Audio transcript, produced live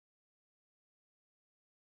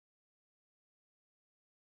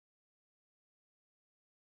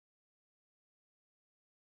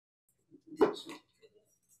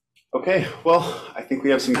Okay, well, I think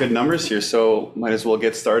we have some good numbers here, so might as well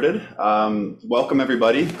get started. Welcome,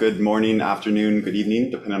 everybody. Good morning, afternoon, good evening,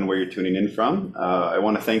 depending on where you're tuning in from. I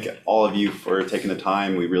want to thank all of you for taking the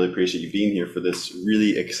time. We really appreciate you being here for this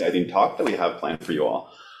really exciting talk that we have planned for you all.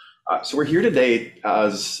 So we're here today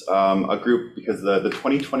as a group because the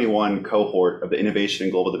 2021 cohort of the Innovation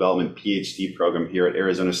and Global Development PhD program here at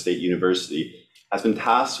Arizona State University has been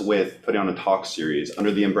tasked with putting on a talk series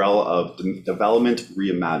under the umbrella of Development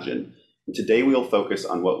Reimagined. And today we will focus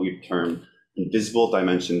on what we've termed invisible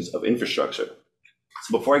dimensions of infrastructure.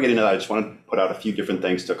 So before I get into that, I just want to put out a few different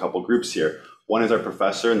thanks to a couple groups here. One is our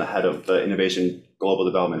professor and the head of the Innovation Global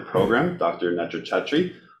Development Program, Dr. Netra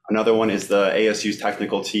Chetri. Another one is the ASU's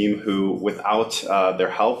technical team who, without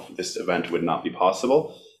their help, this event would not be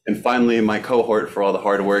possible. And finally, my cohort for all the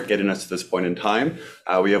hard work getting us to this point in time.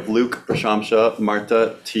 We have Luke, Prashamsha,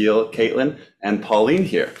 Marta, Teal, Caitlin, and Pauline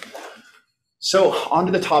here. So on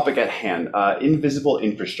to the topic at hand, invisible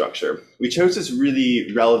infrastructure. We chose this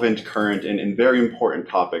really relevant, current, and very important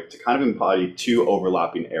topic to kind of embody two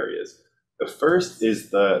overlapping areas. The first is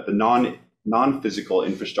the non-physical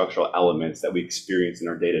infrastructural elements that we experience in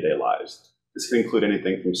our day-to-day lives. This can include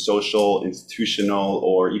anything from social, institutional,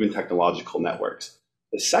 or even technological networks.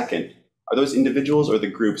 The second are those individuals or the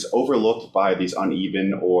groups overlooked by these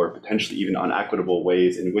uneven or potentially even unequitable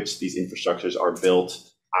ways in which these infrastructures are built,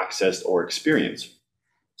 accessed, or experienced.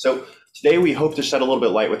 So today we hope to shed a little bit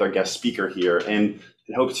light with our guest speaker here and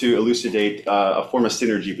hope to elucidate a form of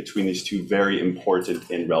synergy between these two very important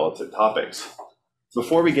and relative topics.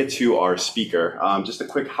 Before we get to our speaker, just a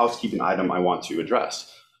quick housekeeping item I want to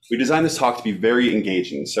address. We designed this talk to be very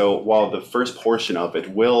engaging, so while the first portion of it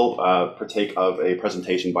will partake of a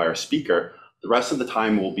presentation by our speaker, the rest of the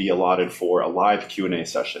time will be allotted for a live Q&A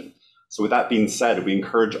session. So with that being said, we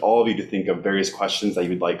encourage all of you to think of various questions that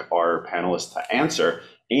you'd like our panelists to answer,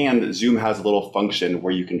 and Zoom has a little function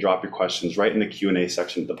where you can drop your questions right in the Q&A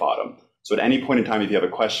section at the bottom. So at any point in time, if you have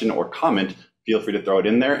a question or comment, feel free to throw it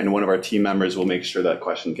in there, and one of our team members will make sure that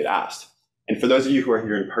question gets asked. And for those of you who are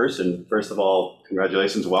here in person, first of all,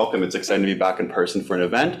 congratulations, welcome. It's exciting to be back in person for an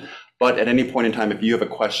event. But at any point in time, if you have a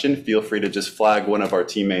question, feel free to just flag one of our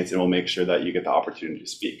teammates and we'll make sure that you get the opportunity to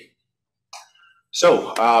speak.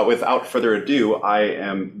 So without further ado, I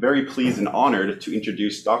am very pleased and honored to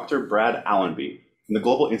introduce Dr. Brad Allenby from the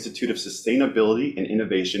Global Institute of Sustainability and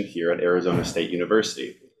Innovation here at Arizona State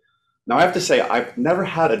University. Now, I have to say, I've never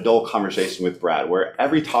had a dull conversation with Brad where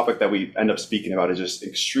every topic that we end up speaking about is just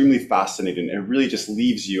extremely fascinating and really just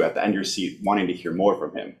leaves you at the end of your seat wanting to hear more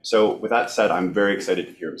from him. So with that said, I'm very excited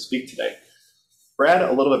to hear him speak today. Brad,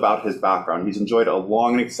 a little bit about his background. He's enjoyed a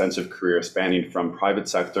long and extensive career spanning from private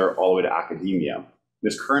sector all the way to academia.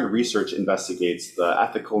 His current research investigates the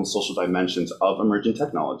ethical and social dimensions of emerging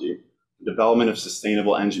technology, the development of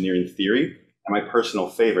sustainable engineering theory, and my personal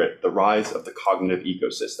favorite, the rise of the cognitive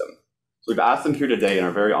ecosystem. So we've asked him here today and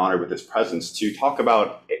are very honored with his presence to talk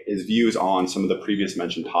about his views on some of the previous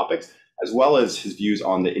mentioned topics, as well as his views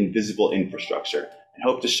on the invisible infrastructure, and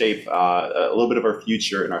hope to shape a little bit of our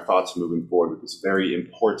future and our thoughts moving forward with this very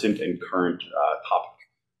important and current topic.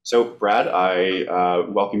 So Brad, I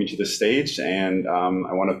welcome you to the stage, and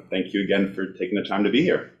I want to thank you again for taking the time to be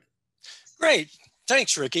here. Great.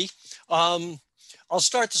 Thanks, Ricky. I'll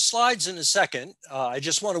start the slides in a second. I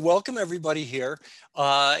just want to welcome everybody here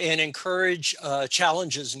and encourage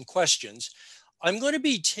challenges and questions. I'm going to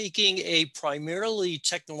be taking a primarily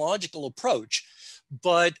technological approach,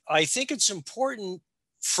 but I think it's important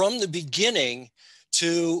from the beginning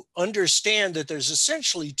to understand that there's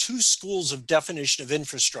essentially two schools of definition of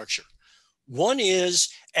infrastructure. One is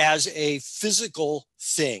as a physical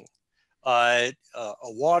thing. A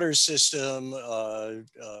water system,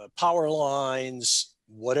 power lines,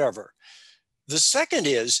 whatever. The second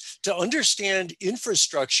is to understand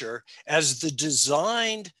infrastructure as the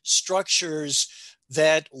designed structures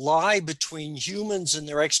that lie between humans and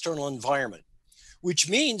their external environment, which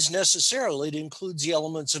means necessarily it includes the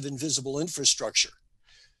elements of invisible infrastructure.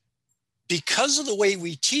 Because of the way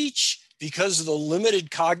we teach, because of the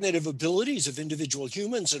limited cognitive abilities of individual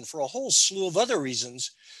humans, and for a whole slew of other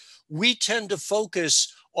reasons, we tend to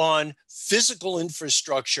focus on physical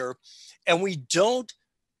infrastructure, and we don't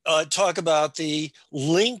talk about the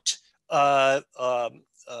linked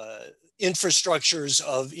infrastructures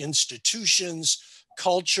of institutions,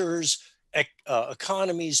 cultures,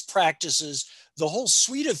 economies, practices, the whole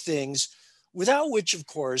suite of things, without which, of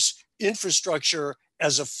course, infrastructure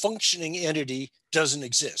as a functioning entity doesn't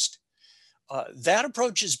exist. That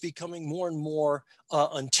approach is becoming more and more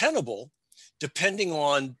untenable, depending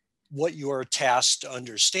on what you are tasked to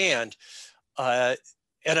understand.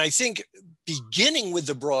 And I think beginning with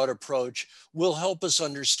the broad approach will help us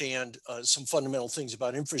understand some fundamental things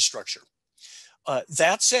about infrastructure.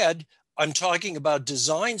 That said, I'm talking about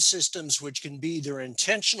design systems which can be either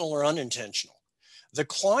intentional or unintentional. The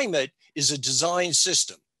climate is a design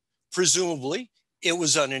system. Presumably, it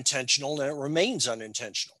was unintentional and it remains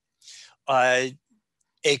unintentional. A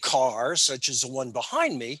car, such as the one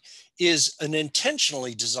behind me, is an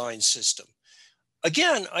intentionally designed system.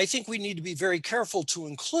 Again, I think we need to be very careful to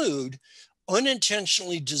include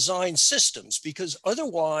unintentionally designed systems, because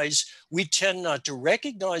otherwise we tend not to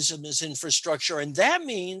recognize them as infrastructure. And that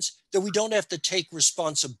means that we don't have to take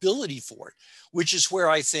responsibility for it, which is where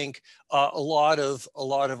I think a lot of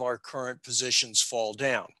our current positions fall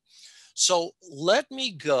down. So let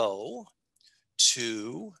me go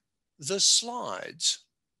to the slides.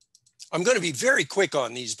 I'm going to be very quick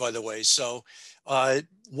on these, by the way. So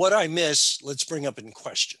what I miss, let's bring up in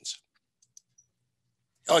questions.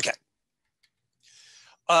 Okay.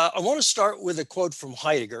 I want to start with a quote from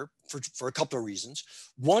Heidegger for a couple of reasons.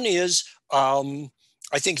 One is, I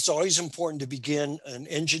think it's always important to begin an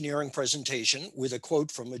engineering presentation with a quote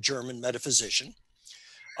from a German metaphysician.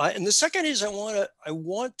 And the second is I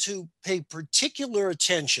want to pay particular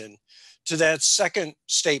attention to that second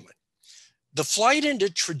statement. The flight into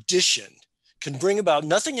tradition can bring about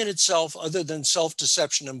nothing in itself other than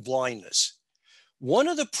self-deception and blindness. One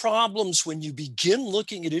of the problems when you begin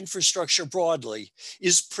looking at infrastructure broadly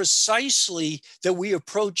is precisely that we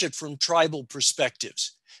approach it from tribal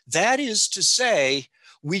perspectives. That is to say,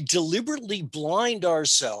 we deliberately blind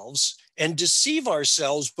ourselves and deceive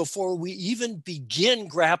ourselves before we even begin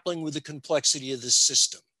grappling with the complexity of this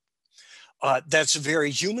system. That's a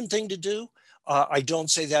very human thing to do. I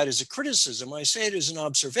don't say that as a criticism. I say it as an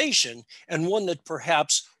observation, and one that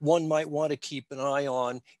perhaps one might want to keep an eye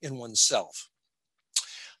on in oneself.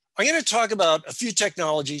 I'm going to talk about a few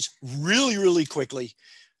technologies really, really quickly.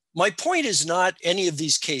 My point is not any of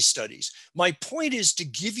these case studies. My point is to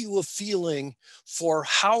give you a feeling for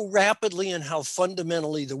how rapidly and how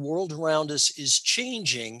fundamentally the world around us is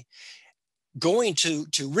changing. Going to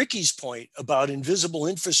Ricky's point about invisible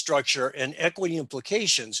infrastructure and equity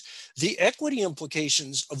implications, the equity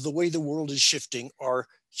implications of the way the world is shifting are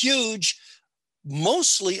huge,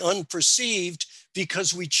 mostly unperceived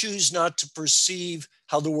because we choose not to perceive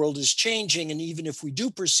how the world is changing. And even if we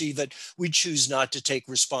do perceive it, we choose not to take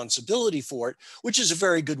responsibility for it, which is a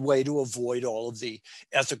very good way to avoid all of the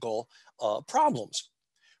ethical problems.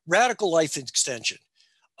 Radical life extension.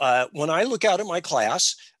 When I look out at my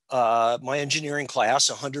class, my engineering class,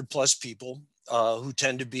 100 plus people who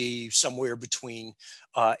tend to be somewhere between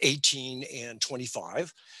 18 and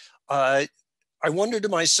 25, I wonder to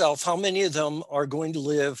myself, how many of them are going to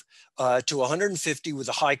live to 150 with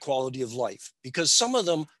a high quality of life? Because some of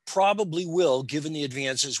them probably will, given the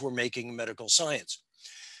advances we're making in medical science.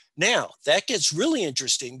 Now, that gets really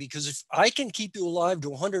interesting, because if I can keep you alive to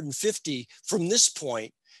 150 from this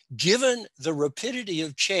point, given the rapidity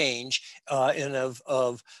of change and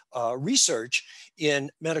of research in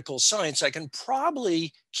medical science, I can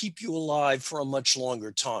probably keep you alive for a much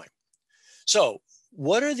longer time. So,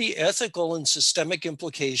 what are the ethical and systemic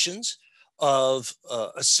implications of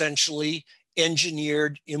essentially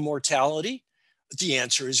engineered immortality? The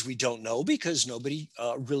answer is we don't know, because nobody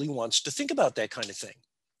really wants to think about that kind of thing.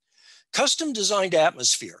 Custom designed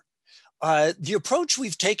atmosphere. The approach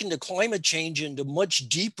we've taken to climate change into much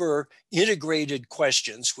deeper integrated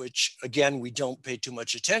questions, which again, we don't pay too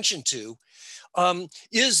much attention to,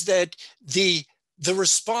 is that the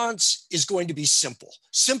response is going to be simple.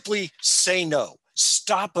 Simply say no.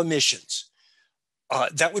 Stop emissions.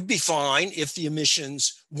 That would be fine if the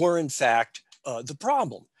emissions were in fact the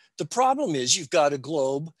problem. The problem is you've got a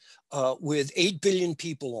globe with 8 billion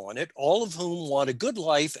people on it, all of whom want a good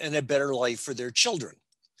life and a better life for their children.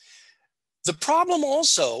 The problem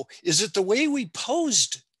also is that the way we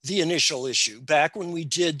posed the initial issue back when we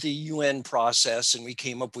did the UN process and we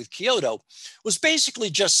came up with Kyoto was basically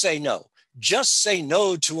just say no. Just say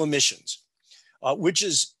no to emissions, which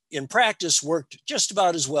is in practice worked just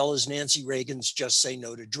about as well as Nancy Reagan's Just Say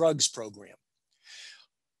No to Drugs program.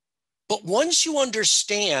 But once you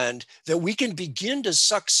understand that we can begin to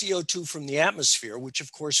suck CO2 from the atmosphere, which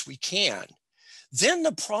of course we can, then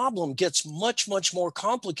the problem gets much, much more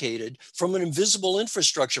complicated from an invisible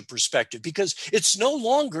infrastructure perspective, because it's no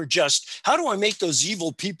longer just, how do I make those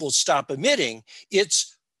evil people stop emitting?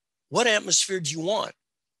 It's, what atmosphere do you want?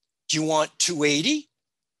 Do you want 280?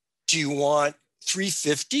 Do you want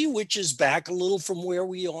 350, which is back a little from where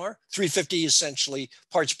we are? 350 essentially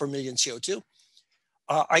parts per million CO2.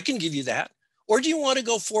 I can give you that. Or do you want to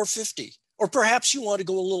go 450? Or perhaps you want to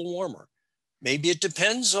go a little warmer. Maybe it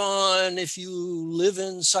depends on if you live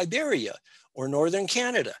in Siberia or Northern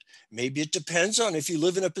Canada. Maybe it depends on if you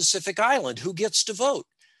live in a Pacific island, who gets to vote,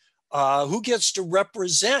 who gets to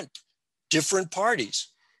represent different parties.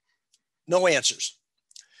 No answers.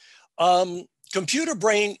 Computer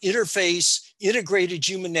brain interface integrated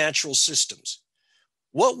human natural systems.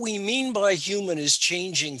 What we mean by human is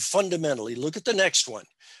changing fundamentally. Look at the next one.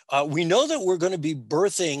 We know that we're going to be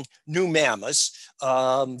birthing new mammoths.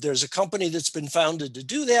 There's a company that's been founded to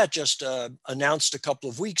do that, just announced a couple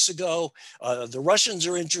of weeks ago. The Russians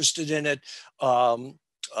are interested in it.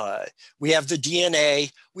 We have the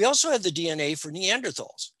DNA. We also have the DNA for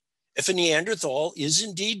Neanderthals. If a Neanderthal is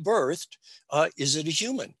indeed birthed, is it a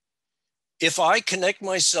human? If I connect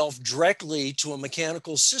myself directly to a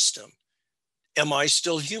mechanical system, am I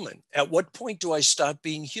still human? At what point do I stop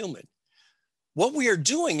being human? What we are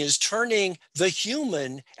doing is turning the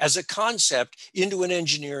human as a concept into an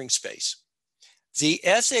engineering space. The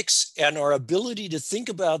ethics and our ability to think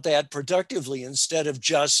about that productively instead of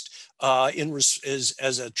just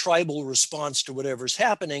as a tribal response to whatever's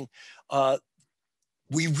happening,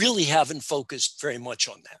 we really haven't focused very much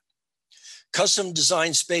on that. Custom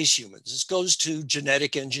designed space humans. This goes to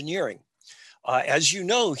genetic engineering. As you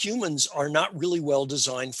know, humans are not really well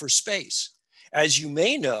designed for space. As you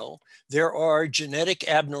may know, there are genetic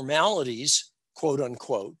abnormalities, quote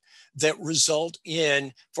unquote, that result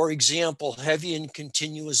in, for example, heavy and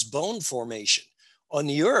continuous bone formation. On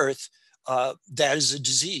the Earth, that is a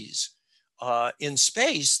disease. In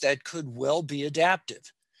space, that could well be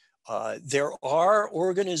adaptive. There are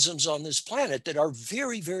organisms on this planet that are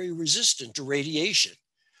very, very resistant to radiation.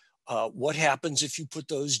 What happens if you put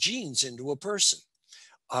those genes into a person?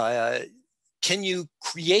 Can you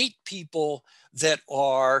create people that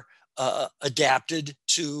are adapted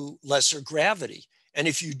to lesser gravity? And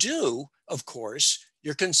if you do, of course,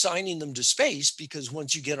 you're consigning them to space, because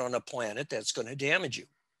once you get on a planet, that's going to damage you.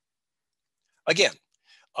 Again,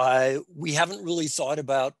 we haven't really thought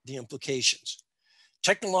about the implications.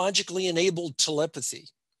 Technologically enabled telepathy.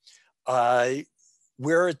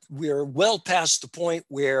 We're well past the point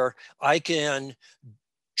where I can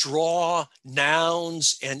draw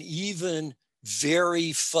nouns and even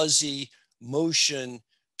very fuzzy motion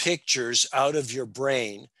pictures out of your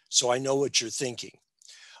brain, so I know what you're thinking.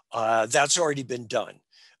 That's already been done.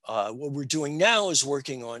 What we're doing now is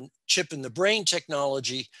working on chip in the brain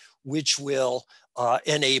technology, which will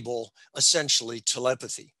enable essentially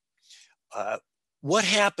telepathy. What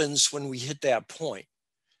happens when we hit that point?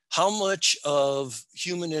 How much of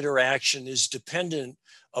human interaction is dependent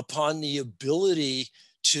upon the ability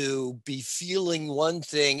to be feeling one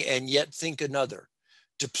thing and yet think another?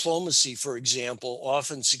 Diplomacy, for example,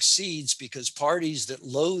 often succeeds because parties that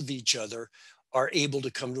loathe each other are able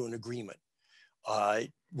to come to an agreement.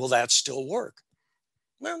 Will that still work?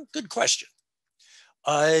 Well, good question.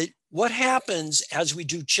 What happens as we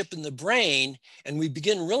do chip in the brain and we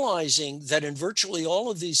begin realizing that in virtually all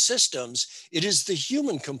of these systems, it is the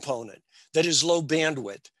human component that is low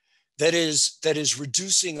bandwidth, that is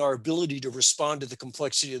reducing our ability to respond to the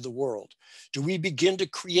complexity of the world? Do we begin to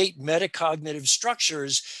create metacognitive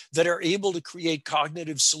structures that are able to create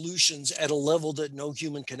cognitive solutions at a level that no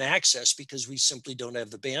human can access because we simply don't have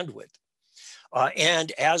the bandwidth?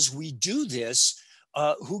 And as we do this,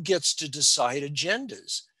 who gets to decide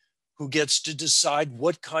agendas? Who gets to decide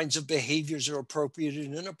what kinds of behaviors are appropriate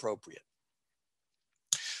and inappropriate?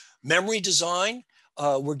 Memory design,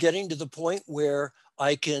 we're getting to the point where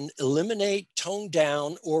I can eliminate, tone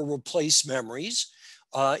down, or replace memories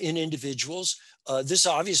in individuals. This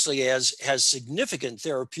obviously has significant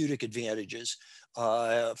therapeutic advantages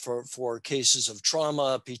for cases of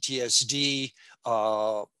trauma, PTSD,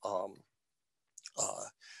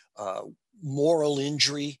 moral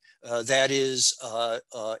injury, that is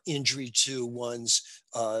injury to one's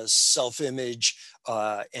self-image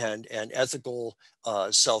and ethical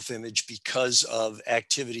self-image because of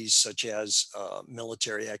activities such as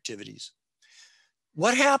military activities.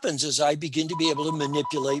 What happens is I begin to be able to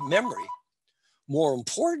manipulate memory. More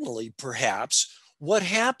importantly, perhaps, what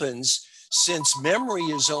happens since memory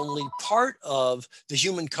is only part of the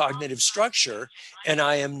human cognitive structure, and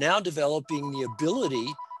I am now developing the ability,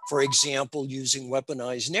 for example, using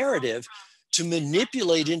weaponized narrative, to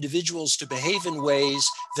manipulate individuals to behave in ways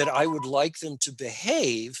that I would like them to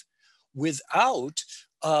behave without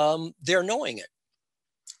their knowing it.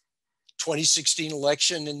 2016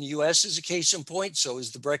 election in the US is a case in point, so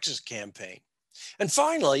is the Brexit campaign. And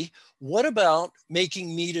finally, what about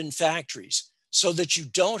making meat in factories so that you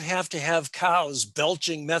don't have to have cows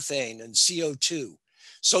belching methane and CO2?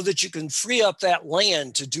 so that you can free up that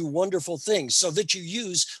land to do wonderful things, so that you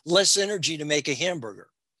use less energy to make a hamburger.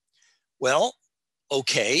 Well,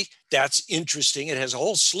 okay, that's interesting. It has a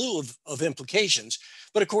whole slew of implications.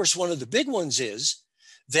 But of course, one of the big ones is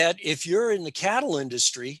that if you're in the cattle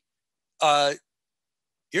industry,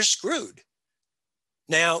 you're screwed.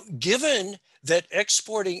 Now, given that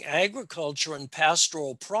exporting agriculture and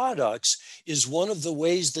pastoral products is one of the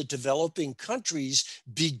ways that developing countries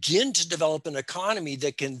begin to develop an economy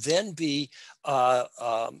that can then be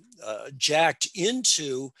jacked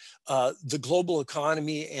into the global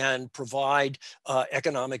economy and provide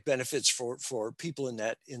economic benefits for people in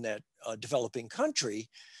that developing country,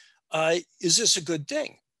 is this a good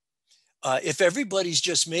thing? If everybody's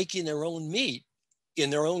just making their own meat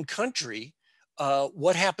in their own country,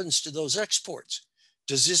 what happens to those exports?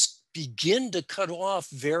 Does this begin to cut off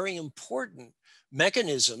very important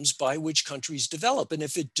mechanisms by which countries develop? And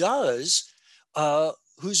if it does,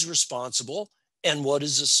 who's responsible and what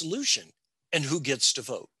is the solution and who gets to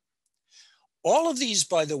vote? All of these,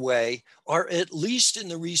 by the way, are at least in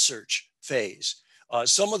the research phase.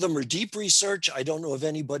 Some of them are deep research. I don't know of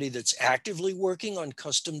anybody that's actively working on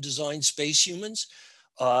custom designed space humans.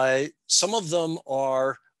 Some of them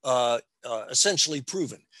are essentially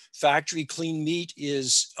proven. Factory clean meat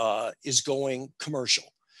is going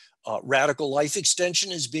commercial. Radical life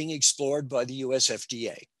extension is being explored by the US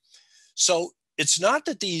FDA. So it's not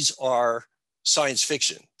that these are science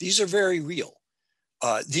fiction. These are very real.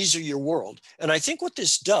 These are your world. And I think what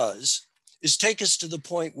this does is take us to the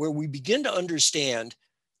point where we begin to understand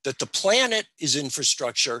that the planet is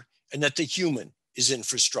infrastructure and that the human is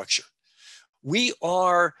infrastructure. We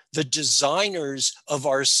are the designers of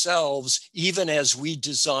ourselves, even as we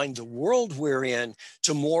design the world we're in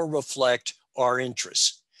to more reflect our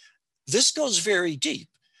interests. This goes very deep.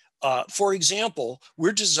 For example,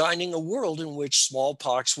 we're designing a world in which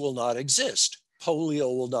smallpox will not exist.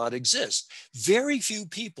 Polio will not exist. Very few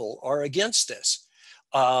people are against this.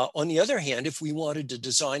 On the other hand, if we wanted to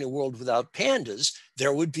design a world without pandas,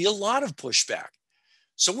 there would be a lot of pushback.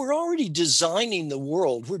 So we're already designing the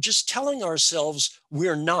world. We're just telling ourselves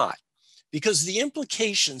we're not, because the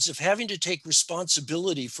implications of having to take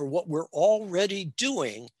responsibility for what we're already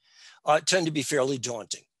doing tend to be fairly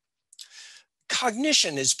daunting.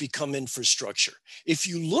 Cognition has become infrastructure. If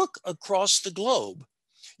you look across the globe,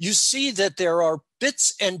 you see that there are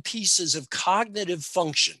bits and pieces of cognitive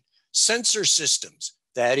function, sensor systems,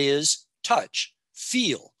 that is touch,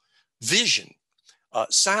 feel, vision,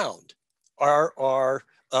 sound, are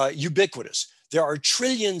ubiquitous. There are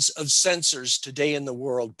trillions of sensors today in the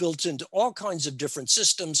world built into all kinds of different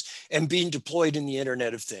systems and being deployed in the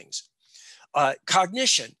Internet of Things.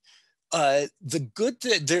 Cognition,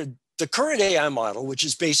 the current AI model, which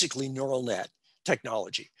is basically neural net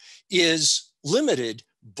technology, is limited,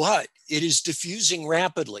 but it is diffusing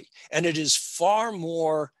rapidly, and it is far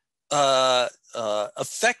more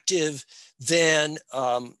effective than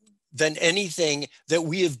anything that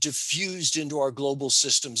we have diffused into our global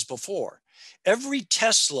systems before. Every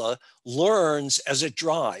Tesla learns as it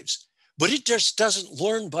drives, but it just doesn't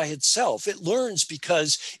learn by itself. It learns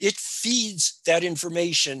because it feeds that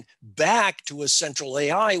information back to a central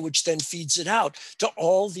AI, which then feeds it out to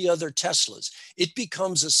all the other Teslas. It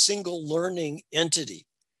becomes a single learning entity.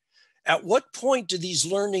 At what point do these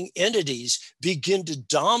learning entities begin to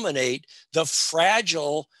dominate the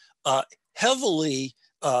fragile, heavily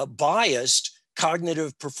biased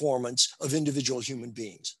cognitive performance of individual human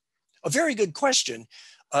beings? A very good question.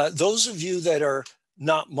 Those of you that are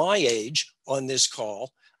not my age on this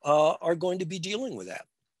call are going to be dealing with that.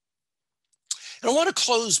 And I want to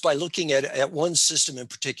close by looking at one system in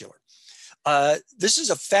particular. This is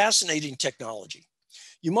a fascinating technology.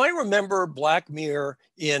 You might remember Black Mirror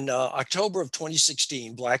in October of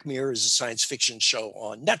 2016. Black Mirror is a science fiction show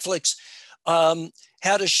on Netflix.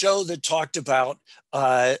 Had a show that talked about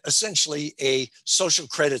essentially a social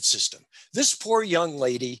credit system. This poor young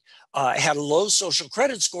lady had a low social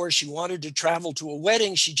credit score. She wanted to travel to a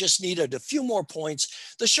wedding. She just needed a few more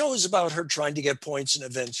points. The show is about her trying to get points and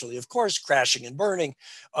eventually, of course, crashing and burning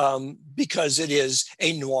because it is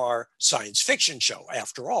a noir science fiction show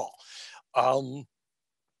after all.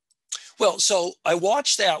 Well, so I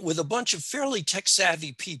watched that with a bunch of fairly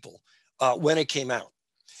tech-savvy people when it came out.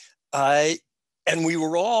 And we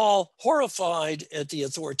were all horrified at the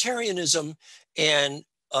authoritarianism and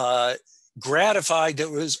gratified that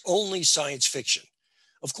it was only science fiction.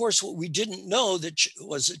 Of course, what we didn't know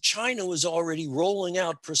was that China was already rolling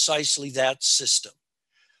out precisely that system.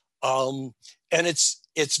 And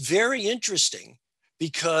it's very interesting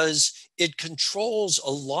because it controls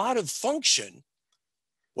a lot of function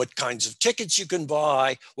what kinds of tickets you can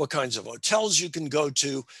buy, what kinds of hotels you can go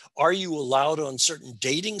to. Are you allowed on certain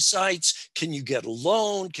dating sites? Can you get a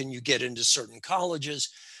loan? Can you get into certain colleges?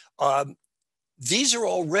 These are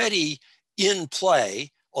already in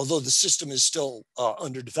play, although the system is still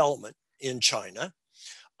under development in China.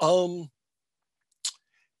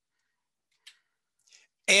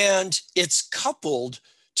 And it's coupled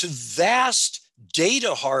to vast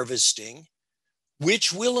data harvesting,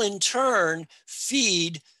 which will in turn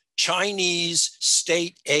feed Chinese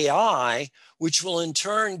state AI, which will in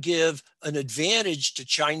turn give an advantage to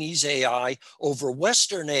Chinese AI over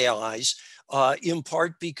Western AIs, in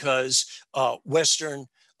part because Western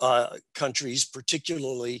countries,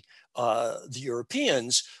 particularly the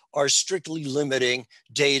Europeans, are strictly limiting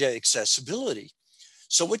data accessibility.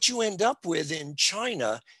 So what you end up with in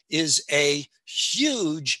China is a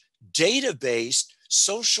huge data-based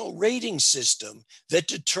social rating system that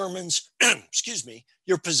determines, excuse me,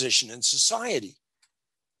 your position in society.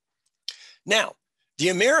 Now, the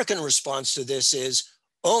American response to this is,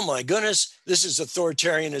 oh my goodness, this is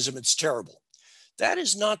authoritarianism, it's terrible. That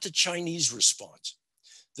is not the Chinese response.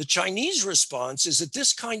 The Chinese response is that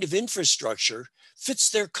this kind of infrastructure fits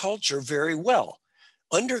their culture very well.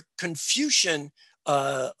 Under Confucian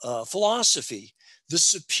philosophy, the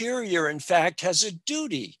superior, in fact, has a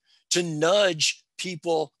duty to nudge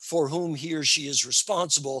people for whom he or she is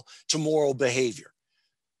responsible to moral behavior.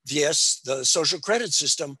 Yes, the social credit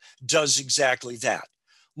system does exactly that.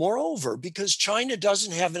 Moreover, because China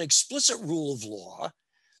doesn't have an explicit rule of law,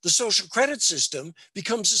 the social credit system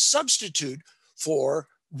becomes a substitute for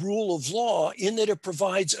rule of law in that it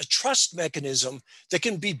provides a trust mechanism that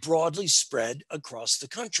can be broadly spread across the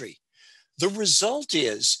country. The result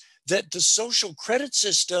is that the social credit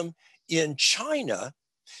system in China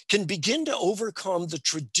can begin to overcome the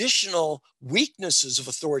traditional weaknesses of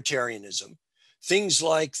authoritarianism, things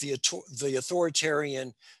like the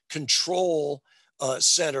authoritarian control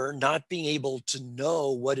center not being able to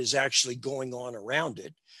know what is actually going on around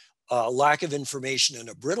it, lack of information and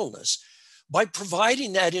a brittleness. By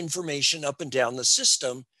providing that information up and down the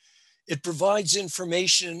system, it provides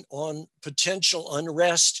information on potential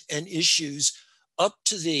unrest and issues up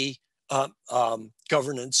to the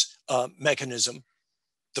governance mechanism,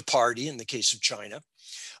 the party in the case of China,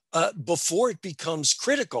 before it becomes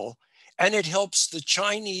critical, and it helps the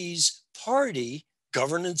Chinese party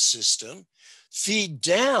governance system feed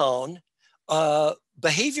down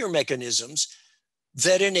behavior mechanisms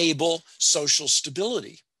that enable social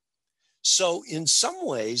stability. So in some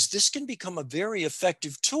ways, this can become a very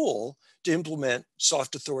effective tool to implement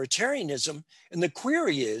soft authoritarianism. And the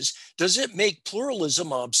query is, does it make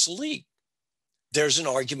pluralism obsolete? There's an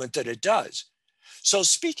argument that it does. So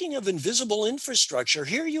speaking of invisible infrastructure,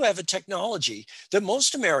 here you have a technology that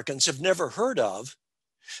most Americans have never heard of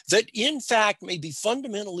that in fact may be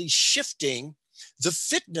fundamentally shifting the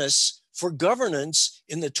fitness for governance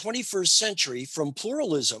in the 21st century from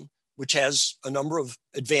pluralism, which has a number of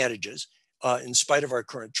advantages in spite of our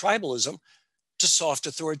current tribalism, to soft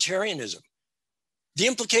authoritarianism. The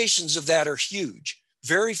implications of that are huge.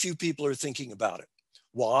 Very few people are thinking about it.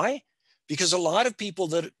 Why? Because a lot of people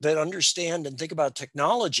that understand and think about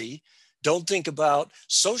technology don't think about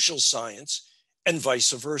social science and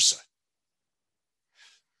vice versa.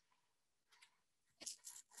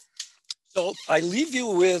 So I leave you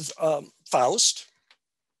with Faust,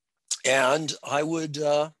 and I would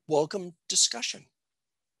welcome discussion.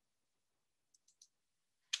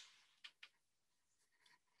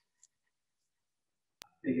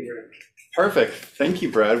 Thank you, Brad. Perfect. Thank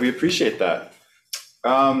you, Brad. We appreciate that.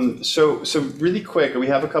 So really quick, we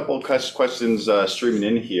have a couple of questions streaming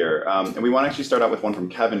in here, and we want to actually start out with one from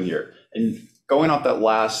Kevin here. And going off that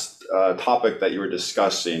last topic that you were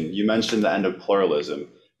discussing, you mentioned the end of pluralism.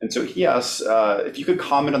 And so he asks if you could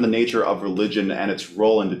comment on the nature of religion and its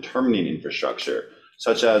role in determining infrastructure,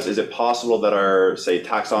 such as, is it possible that our, say,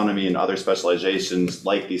 taxonomy and other specializations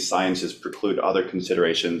like these sciences preclude other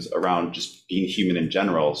considerations around just being human in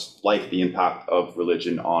general, like the impact of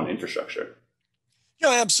religion on infrastructure?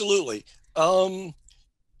 Yeah, absolutely. By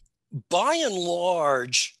and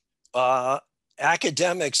large,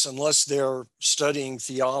 academics, unless they're studying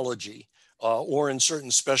theology or in certain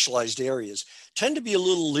specialized areas, tend to be a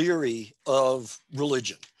little leery of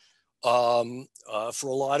religion. For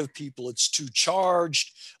a lot of people, it's too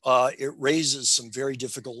charged. It raises some very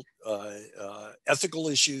difficult ethical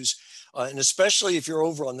issues. And especially if you're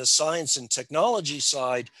over on the science and technology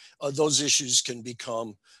side, those issues can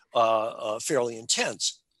become fairly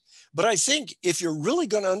intense. But I think if you're really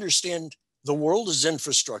going to understand the world as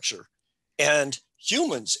infrastructure and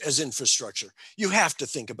humans as infrastructure, you have to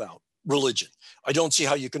think about religion. I don't see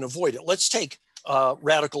how you can avoid it. Let's take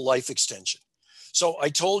radical life extension. So I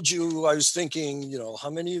told you, I was thinking, you know, how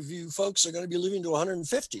many of you folks are going to be living to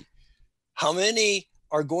 150? How many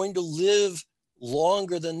are going to live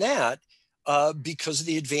longer than that because of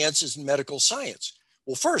the advances in medical science?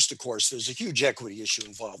 Well, first, of course, there's a huge equity issue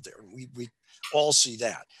involved there, and we all see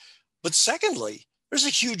that. But secondly, there's a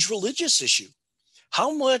huge religious issue.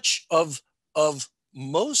 How much of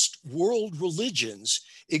most world religions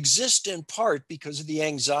exist in part because of the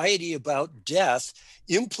anxiety about death,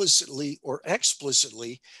 implicitly or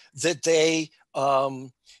explicitly, that they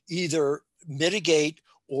either mitigate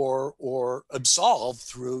or absolve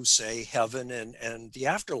through, say, heaven and the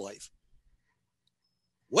afterlife?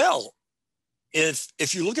 Well,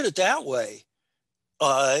 if you look at it that way,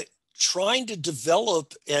 trying to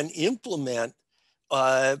develop and implement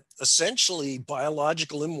essentially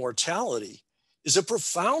biological immortality is a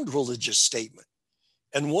profound religious statement.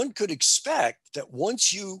 And one could expect that once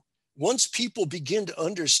people begin to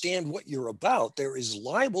understand what you're about, there is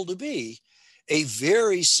liable to be a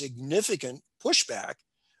very significant pushback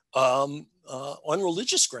on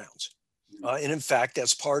religious grounds. And in fact,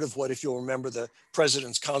 that's part of what, if you'll remember the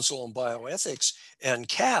President's Council on Bioethics and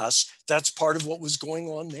CAS, that's part of what was going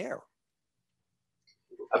on there.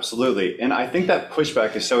 Absolutely. And I think that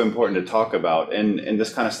pushback is so important to talk about. And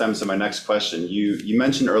this kind of stems to my next question. You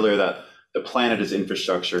mentioned earlier that the planet is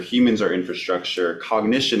infrastructure, humans are infrastructure,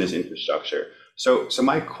 cognition is infrastructure. So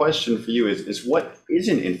my question for you is what is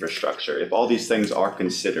an infrastructure if all these things are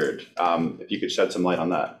considered? If you could shed some light on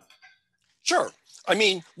that. Sure. I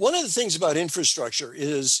mean, one of the things about infrastructure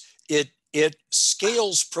is it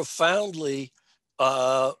scales profoundly,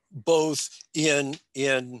 both in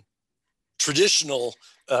traditional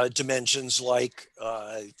dimensions, like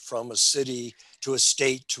from a city to a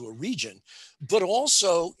state to a region, but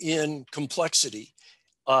also in complexity.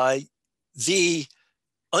 The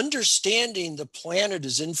understanding the planet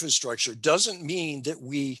as infrastructure doesn't mean that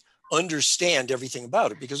we understand everything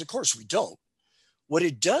about it, because of course we don't. What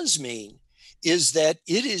it does mean is that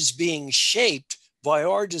it is being shaped by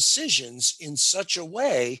our decisions in such a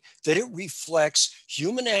way that it reflects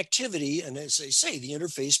human activity and, as they say, the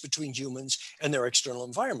interface between humans and their external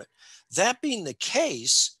environment. That being the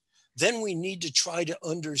case, then we need to try to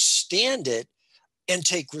understand it and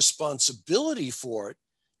take responsibility for it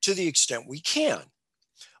to the extent we can.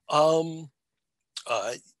 I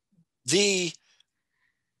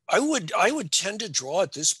would tend to draw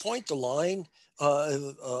at this point the line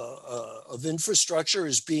of infrastructure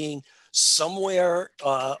as being somewhere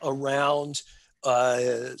around,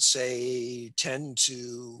 say, 10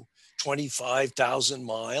 to 25,000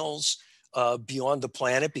 miles beyond the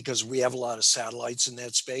planet, because we have a lot of satellites in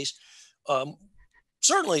that space.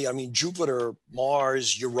 Certainly, I mean, Jupiter,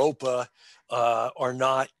 Mars, Europa are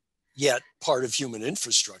not yet part of human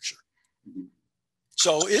infrastructure.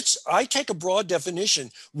 So I take a broad definition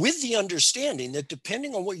with the understanding that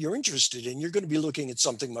depending on what you're interested in, you're going to be looking at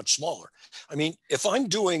something much smaller. I mean, if I'm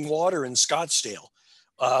doing water in Scottsdale,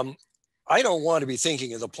 I don't want to be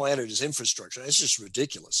thinking of the planet as infrastructure. That's just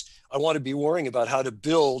ridiculous. I want to be worrying about how to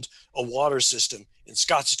build a water system in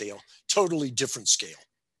Scottsdale, totally different scale.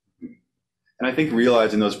 And I think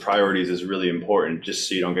realizing those priorities is really important, just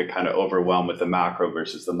so you don't get kind of overwhelmed with the macro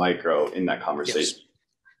versus the micro in that conversation.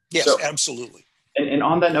 Yes, so, absolutely. And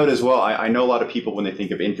on that note as well, I know a lot of people, when they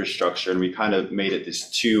think of infrastructure, and we kind of made it these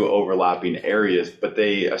two overlapping areas, but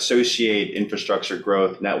they associate infrastructure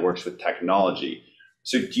growth networks with technology.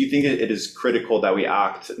 So do you think it is critical that we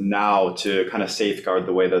act now to kind of safeguard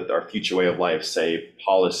the way that our future way of life, say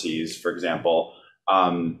policies, for example,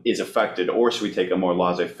 is affected? Or should we take a more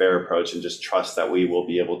laissez-faire approach and just trust that we will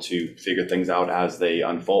be able to figure things out as they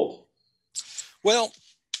unfold? Well,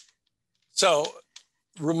 so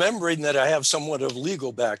remembering that I have somewhat of a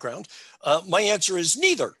legal background, my answer is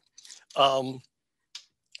neither. I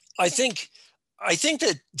think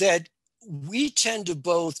that we tend to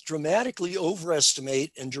both dramatically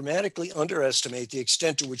overestimate and dramatically underestimate the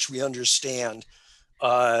extent to which we understand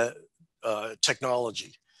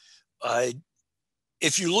technology.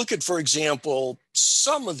 If you look at, for example,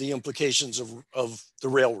 some of the implications of the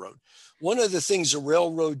railroad, one of the things the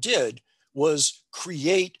railroad did was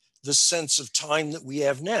create the sense of time that we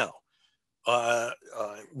have now.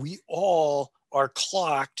 We all are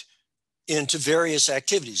clocked into various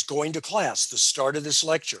activities, going to class, the start of this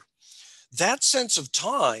lecture. That sense of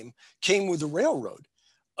time came with the railroad,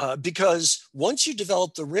 because once you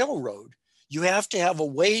develop the railroad, you have to have a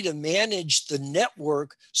way to manage the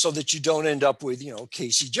network so that you don't end up with,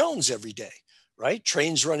 Casey Jones every day, right?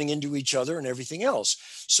 Trains running into each other and everything else.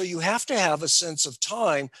 So you have to have a sense of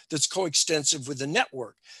time that's coextensive with the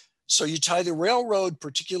network. So you tie the railroad,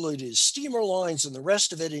 particularly to steamer lines and the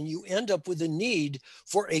rest of it, and you end up with a need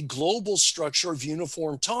for a global structure of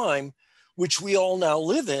uniform time, which we all now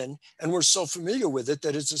live in, and we're so familiar with it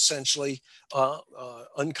that it's essentially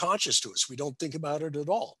unconscious to us. We don't think about it at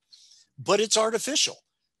all, but it's artificial.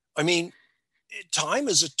 I mean, time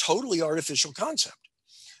is a totally artificial concept.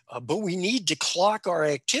 But we need to clock our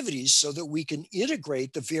activities so that we can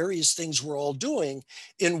integrate the various things we're all doing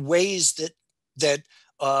in ways that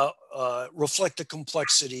reflect the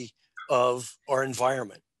complexity of our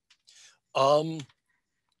environment.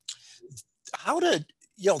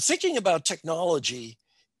 Thinking about technology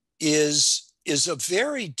is a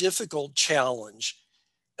very difficult challenge,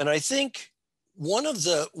 and I think one of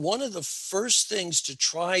the first things to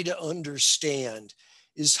try to understand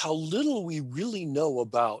is how little we really know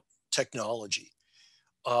about technology.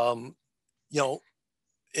 Um, you know,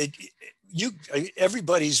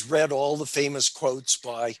 everybody's read all the famous quotes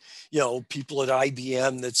by, people at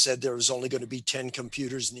IBM that said there was only going to be 10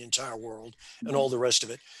 computers in the entire world and all the rest of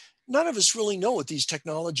it. None of us really know what these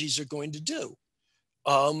technologies are going to do.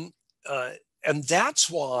 And that's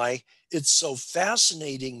why it's so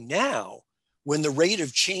fascinating now when the rate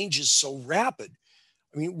of change is so rapid.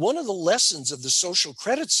 I mean, one of the lessons of the social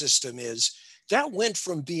credit system is that went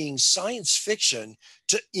from being science fiction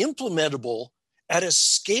to implementable at a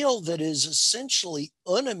scale that is essentially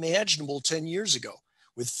unimaginable 10 years ago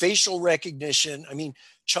with facial recognition. I mean,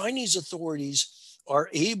 Chinese authorities are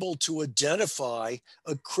able to identify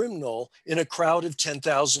a criminal in a crowd of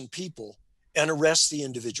 10,000 people and arrest the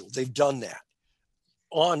individual. They've done that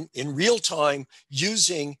in real time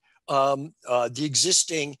using the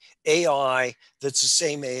existing AI that's the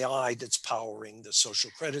same AI that's powering the social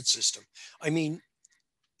credit system. I mean,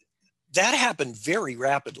 that happened very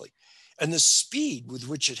rapidly. And the speed with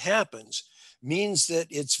which it happens means that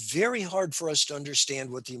it's very hard for us to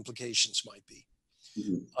understand what the implications might be.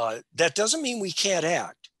 That doesn't mean we can't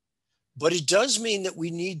act, but it does mean that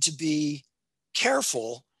we need to be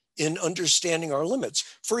careful in understanding our limits.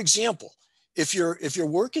 For example, if you're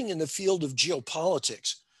working in the field of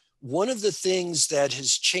geopolitics, one of the things that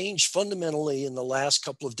has changed fundamentally in the last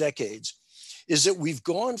couple of decades is that we've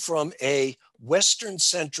gone from a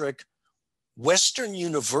Western-centric, Western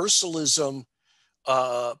universalism,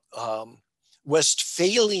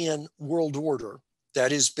 Westphalian world order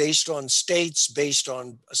that is based on states, based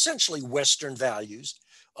on essentially Western values,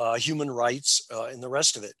 human rights, and the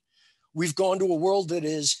rest of it. We've gone to a world that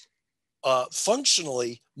is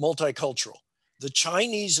functionally multicultural. The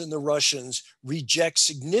Chinese and the Russians reject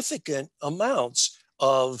significant amounts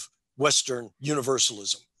of Western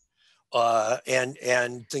universalism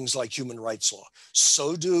and things like human rights law.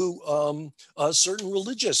 So do certain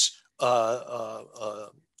religious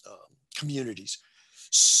communities.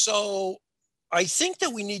 So I think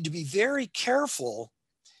that we need to be very careful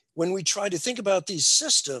when we try to think about these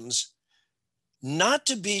systems, not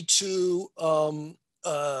to be too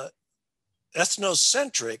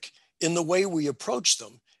ethnocentric in the way we approach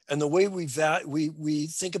them and the way we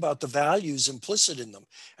think about the values implicit in them.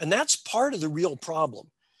 And that's part of the real problem.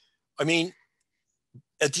 I mean,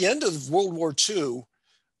 at the end of World War II,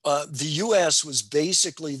 the US was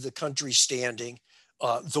basically the country standing.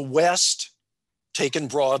 The West, taken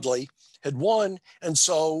broadly, had won. And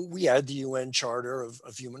so we had the UN Charter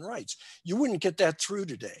of Human Rights. You wouldn't get that through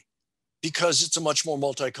today because it's a much more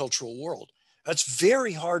multicultural world. That's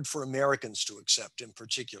very hard for Americans to accept in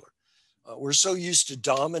particular. We're so used to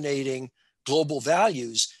dominating global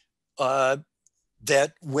values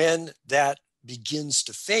that when that begins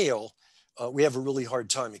to fail, we have a really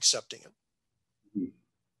hard time accepting it.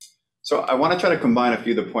 So I want to try to combine a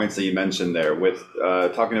few of the points that you mentioned there with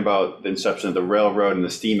talking about the inception of the railroad and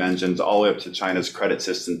the steam engines all the way up to China's credit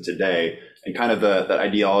system today, and kind of that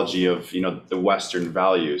ideology of the Western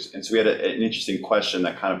values. And so we had an interesting question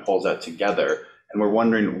that kind of pulls that together. And we're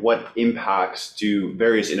wondering what impacts do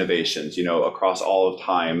various innovations, across all of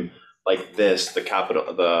time, like this, the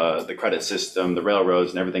credit system, the railroads,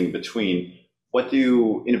 and everything in between. What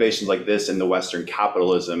do innovations like this in the Western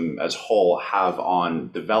capitalism as whole have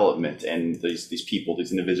on development and these people,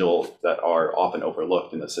 these individuals that are often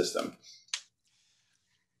overlooked in the system?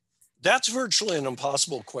 That's virtually an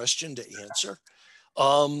impossible question to answer.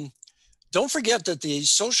 Don't forget that the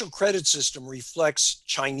social credit system reflects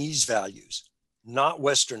Chinese values, not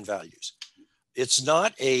Western values. It's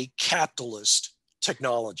not a capitalist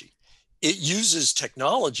technology. It uses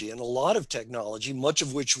technology, and a lot of technology, much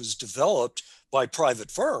of which was developed by private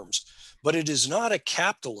firms, but it is not a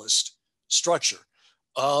capitalist structure.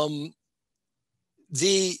 The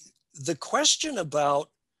question about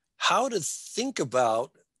how to think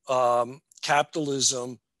about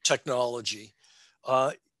capitalism technology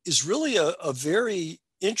is really a very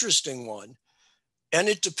interesting one. And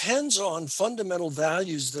it depends on fundamental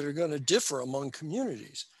values that are going to differ among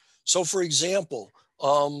communities. So, for example,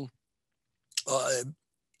 one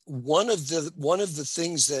of the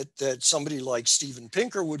things that somebody like Steven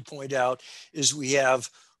Pinker would point out is we have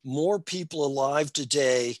more people alive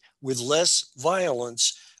today with less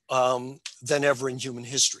violence than ever in human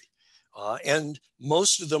history. And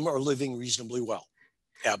most of them are living reasonably well.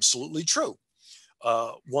 Absolutely true.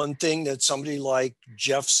 One thing that somebody like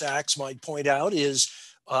Jeff Sachs might point out is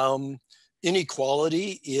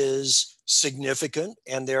inequality is significant,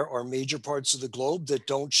 and there are major parts of the globe that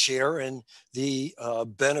don't share in the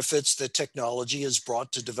benefits that technology has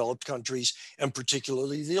brought to developed countries, and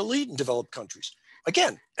particularly the elite in developed countries.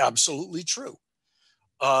 Again, absolutely true.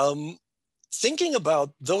 Thinking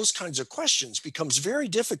about those kinds of questions becomes very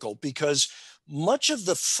difficult because much of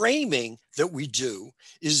the framing that we do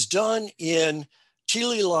is done in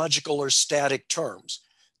teleological or static terms.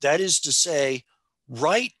 That is to say,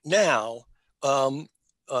 right now,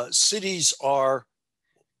 cities are,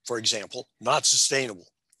 for example, not sustainable.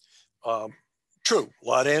 True, a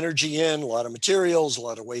lot of energy in, a lot of materials, a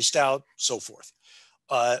lot of waste out, so forth.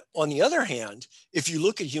 On the other hand, if you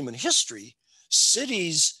look at human history,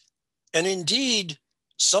 cities, and indeed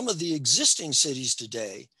some of the existing cities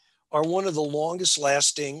today, are one of the longest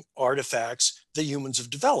lasting artifacts that humans have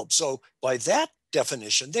developed. So by that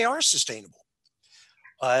definition, they are sustainable.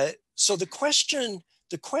 So the question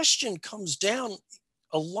comes down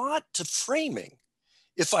a lot to framing.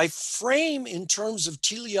 If I frame in terms of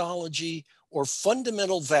teleology or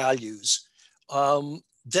fundamental values,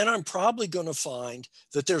 then I'm probably going to find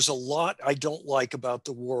that there's a lot I don't like about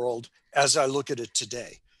the world as I look at it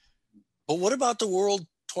today. But what about the world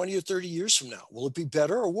 20 or 30 years from now? Will it be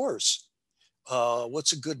better or worse?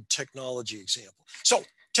 What's a good technology example? So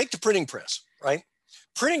take the printing press, right?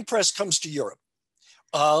 Printing press comes to Europe.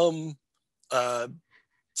 14,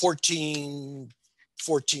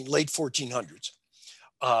 late 1400s.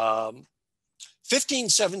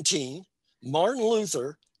 1517, Martin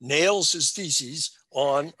Luther nails his theses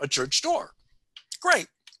on a church door. Great.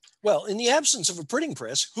 Well, in the absence of a printing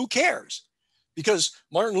press, who cares? Because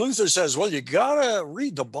Martin Luther says, well, you gotta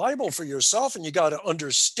read the Bible for yourself and you gotta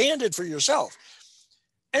understand it for yourself.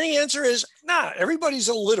 And the answer is, nah, everybody's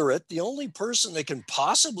illiterate. The only person that can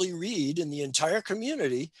possibly read in the entire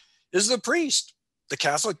community is the priest, the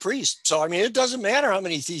Catholic priest. So, I mean, it doesn't matter how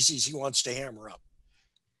many theses he wants to hammer up.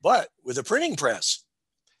 But with a printing press,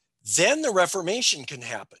 then the Reformation can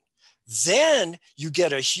happen. Then you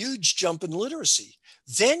get a huge jump in literacy.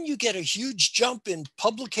 Then you get a huge jump in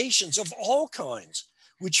publications of all kinds,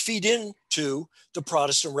 which feed into the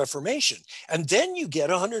Protestant Reformation. And then you get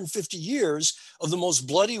 150 years of the most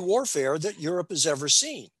bloody warfare that Europe has ever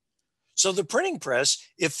seen. So the printing press,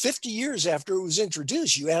 if 50 years after it was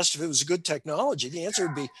introduced, you asked if it was a good technology, the answer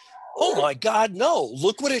would be, oh my God, no,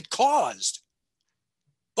 look what it caused.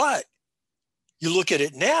 But you look at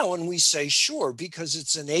it now and we say, sure, because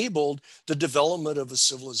it's enabled the development of a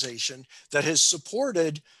civilization that has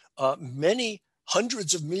supported many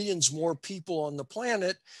hundreds of millions more people on the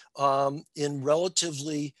planet in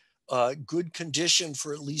relatively good condition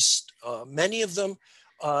for at least many of them.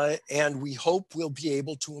 And we hope we'll be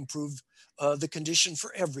able to improve the condition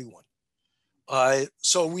for everyone.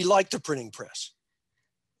 So we like the printing press.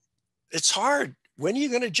 It's hard. When are you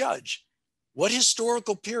going to judge? What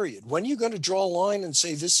historical period? When are you going to draw a line and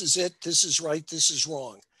say, this is it, this is right, this is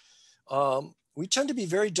wrong? We tend to be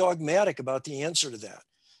very dogmatic about the answer to that.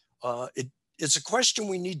 It's a question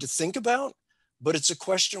we need to think about, but it's a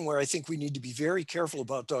question where I think we need to be very careful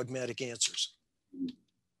about dogmatic answers.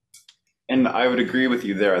 And I would agree with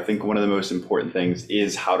you there. I think one of the most important things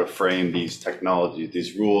is how to frame these technologies,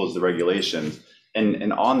 these rules, the regulations.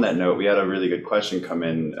 And on that note, we had a really good question come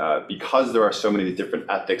in because there are so many different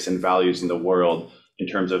ethics and values in the world in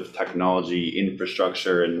terms of technology,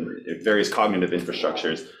 infrastructure, and various cognitive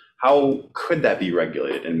infrastructures. How could that be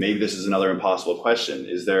regulated? And maybe this is another impossible question.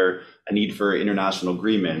 Is there a need for international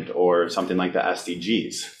agreement or something like the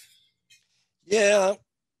SDGs? Yeah.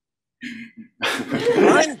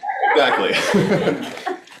 Exactly.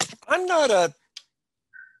 I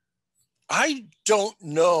don't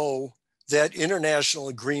know that international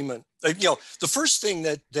agreement, the first thing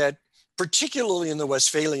that particularly in the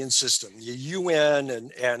Westphalian system, the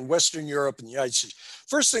UN and Western Europe and the United States,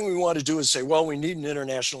 first thing we want to do is say, well, we need an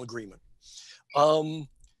international agreement. And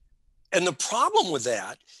the problem with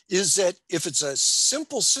that is that if it's a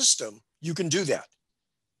simple system, you can do that.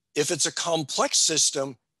 If it's a complex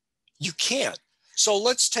system, you can't. So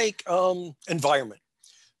let's take environment.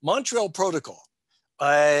 Montreal Protocol.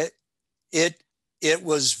 Uh, it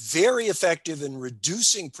was very effective in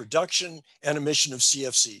reducing production and emission of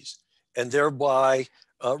CFCs, and thereby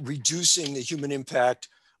reducing the human impact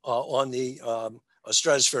on the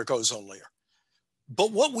stratospheric ozone layer.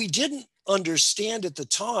 But what we didn't understand at the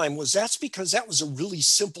time was that's because that was a really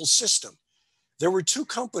simple system. There were two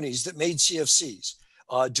companies that made CFCs,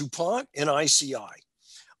 DuPont and ICI.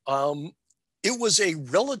 It was a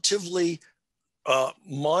relatively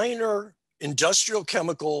minor industrial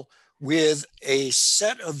chemical with a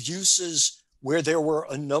set of uses where there were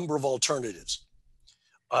a number of alternatives.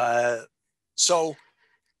 So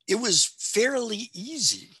it was fairly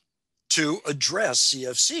easy to address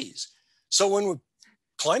CFCs. So when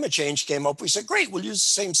climate change came up, we said, great, we'll use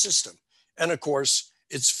the same system. And of course,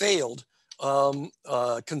 it's failed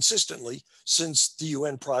consistently since the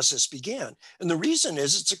UN process began. And the reason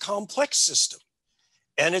is it's a complex system.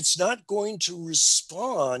 And it's not going to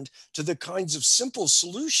respond to the kinds of simple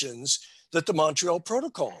solutions that the Montreal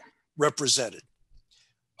Protocol represented.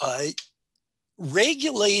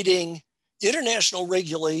 Regulating, international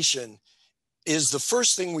regulation is the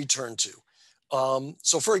first thing we turn to.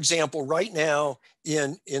 So for example, right now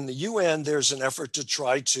in the UN, there's an effort to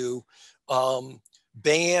try to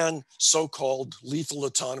ban so-called lethal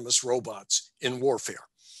autonomous robots in warfare.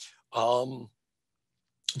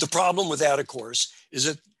 The problem with that, of course, is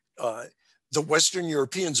that the Western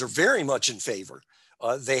Europeans are very much in favor.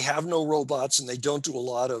 They have no robots and they don't do a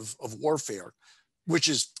lot of warfare, which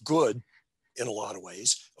is good in a lot of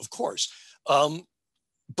ways, of course.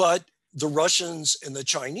 But the Russians and the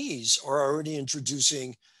Chinese are already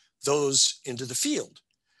introducing those into the field.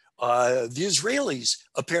 The Israelis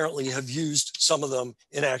apparently have used some of them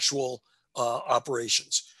in actual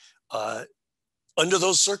operations. Under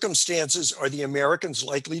those circumstances, are the Americans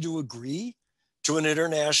likely to agree to an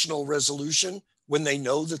international resolution when they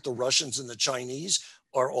know that the Russians and the Chinese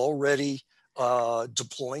are already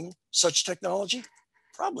deploying such technology?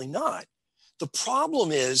 Probably not. The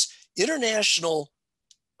problem is international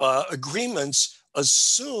agreements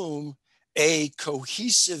assume a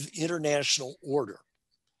cohesive international order.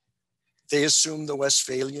 They assume the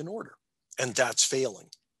Westphalian order, and that's failing.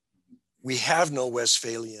 We have no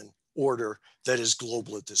Westphalian order that is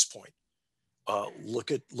global at this point.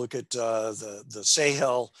 Look at the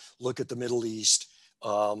Sahel, look at the Middle East,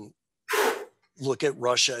 look at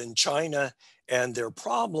Russia and China and their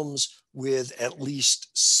problems with at least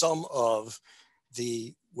some of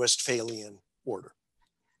the Westphalian order.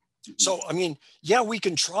 So, I mean, yeah, we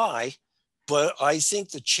can try, but I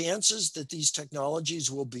think the chances that these technologies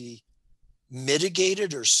will be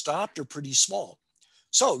mitigated or stopped are pretty small.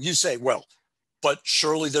 So you say, well, but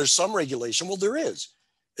surely there's some regulation. Well, there is.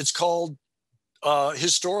 It's called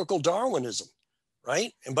historical Darwinism,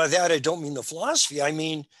 right? And by that, I don't mean the philosophy. I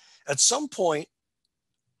mean, at some point,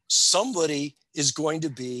 somebody is going to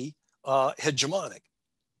be hegemonic.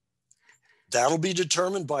 That'll be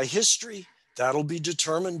determined by history. That'll be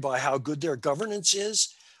determined by how good their governance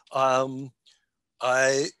is.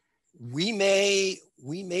 We may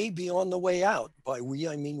be on the way out. By we,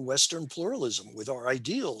 I mean Western pluralism, with our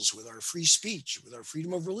ideals, with our free speech, with our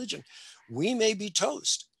freedom of religion. We may be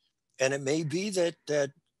toast. And it may be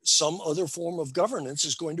that some other form of governance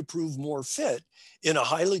is going to prove more fit in a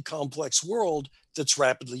highly complex world that's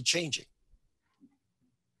rapidly changing.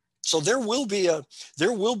 So there will be a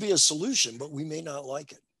solution, but we may not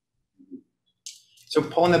like it. So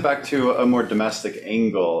pulling it back to a more domestic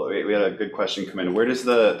angle, we had a good question come in. Where does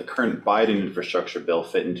the current Biden infrastructure bill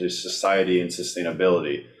fit into society and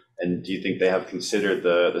sustainability? And do you think they have considered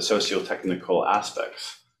the socio-technical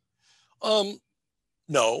aspects?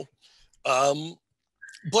 No.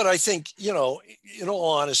 But I think, in all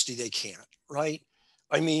honesty, they can't, right?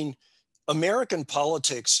 I mean, American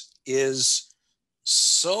politics is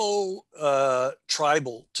so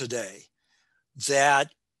tribal today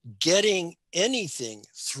that getting anything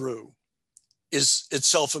through is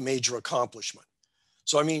itself a major accomplishment.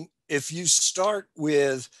 So, I mean, if you start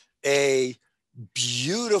with a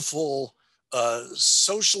beautiful,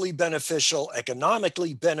 socially beneficial,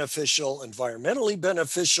 economically beneficial, environmentally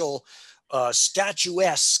beneficial,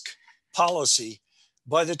 statuesque policy,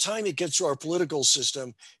 by the time it gets to our political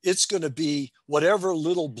system, it's going to be whatever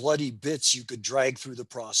little bloody bits you could drag through the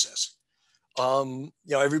process.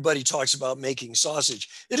 Everybody talks about making sausage.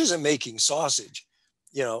 It isn't making sausage.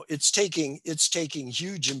 It's taking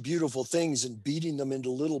huge and beautiful things and beating them into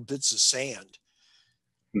little bits of sand.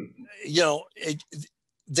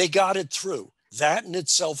 They got it through. That in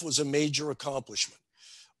itself was a major accomplishment.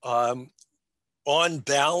 On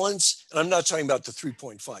balance, and I'm not talking about the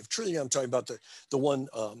 3.5 trillion, I'm talking about the one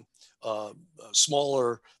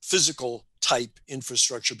smaller physical type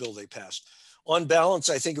infrastructure bill they passed. On balance,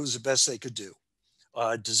 I think it was the best they could do.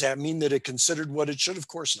 Does that mean that it considered what it should? Of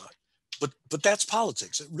course not. But that's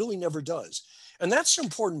politics. It really never does. And that's an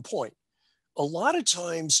important point. A lot of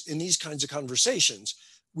times in these kinds of conversations,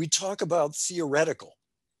 we talk about theoretical.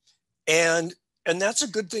 And that's a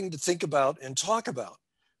good thing to think about and talk about.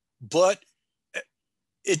 But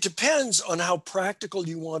it depends on how practical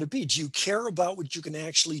you want to be. Do you care about what you can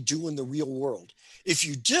actually do in the real world? If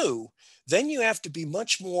you do, then you have to be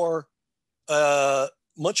much more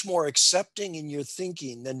accepting in your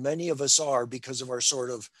thinking than many of us are because of our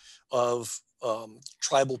sort of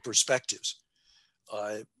tribal perspectives.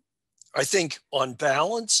 I think on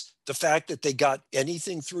balance, the fact that they got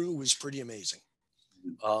anything through was pretty amazing.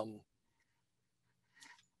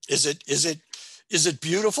 Is it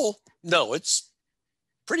beautiful? No, it's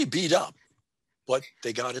pretty beat up, but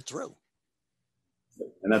they got it through.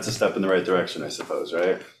 And that's a step in the right direction, I suppose,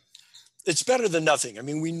 right? It's better than nothing. I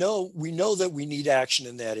mean, we know that we need action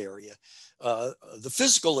in that area. The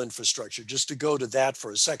physical infrastructure, just to go to that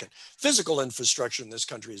for a second, physical infrastructure in this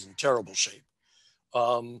country is in terrible shape.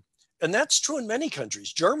 And that's true in many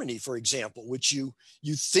countries. Germany, for example, which you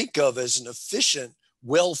think of as an efficient,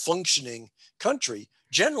 well-functioning country,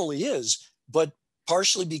 generally is, but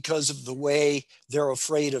partially because of the way they're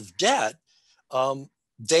afraid of debt,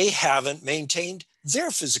 they haven't maintained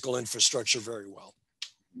their physical infrastructure very well.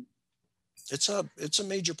 It's a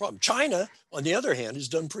major problem. China, on the other hand, has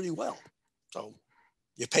done pretty well. So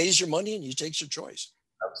you pays your money and you takes your choice.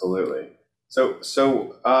 Absolutely. So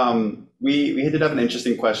we did have an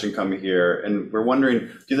interesting question come here, and we're wondering,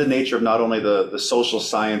 due to the nature of not only the social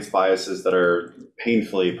science biases that are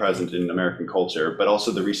painfully present in American culture, but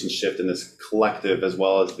also the recent shift in this collective, as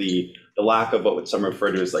well as the lack of what some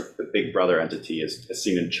refer to as like the big brother entity as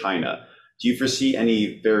seen in China. Do you foresee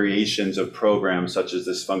any variations of programs such as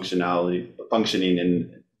this functioning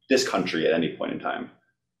in this country at any point in time?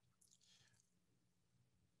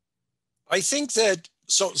 I think that,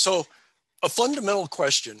 so a fundamental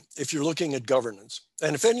question, if you're looking at governance,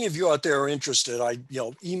 and if any of you out there are interested,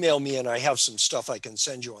 email me and I have some stuff I can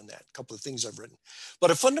send you on that, a couple of things I've written. But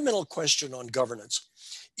a fundamental question on governance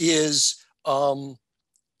is,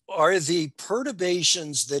 are the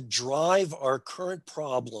perturbations that drive our current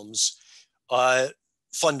problems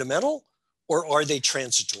fundamental, or are they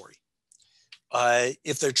transitory?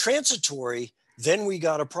 If they're transitory, then we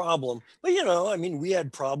got a problem. But we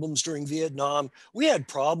had problems during Vietnam. We had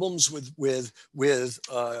problems with World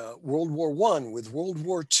War I, with World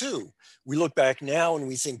War II. We look back now and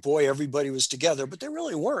we think, boy, everybody was together, but they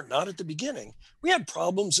really weren't. Not at the beginning. We had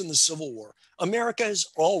problems in the Civil War. America has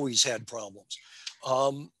always had problems.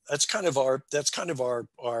 That's kind of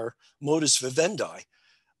our modus vivendi.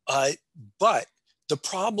 But the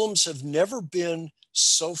problems have never been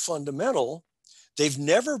so fundamental. They've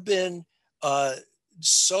never been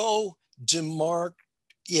so demarked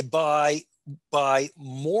by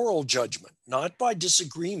moral judgment, not by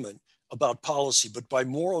disagreement about policy, but by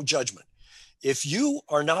moral judgment. If you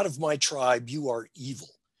are not of my tribe, you are evil.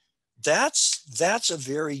 That's a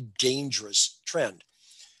very dangerous trend.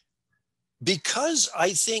 Because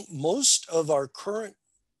I think most of our current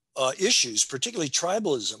issues, particularly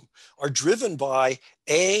tribalism, are driven by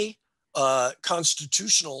a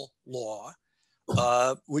constitutional law,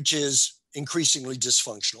 which is increasingly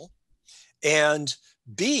dysfunctional, and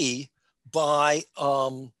B, by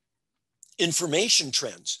information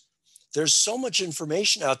trends. There's so much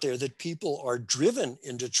information out there that people are driven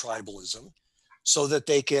into tribalism so that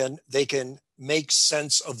they can make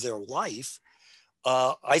sense of their life.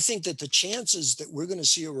 I think that the chances that we're going to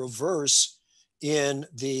see a reverse in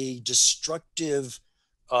the destructive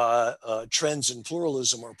trends in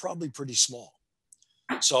pluralism are probably pretty small.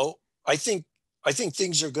 So I think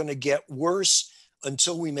things are going to get worse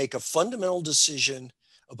until we make a fundamental decision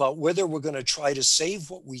about whether we're going to try to save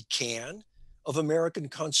what we can of American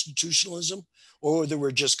constitutionalism, or whether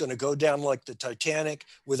we're just going to go down like the Titanic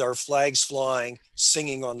with our flags flying,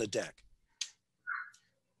 singing on the deck.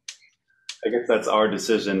 I guess that's our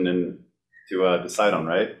decision to decide on,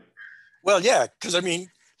 right? Well, yeah, because I'm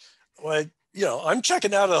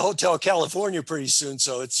checking out of Hotel California pretty soon,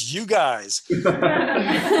 so it's you guys.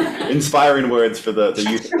 Inspiring words for the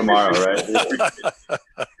youth of tomorrow, right?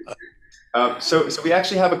 So we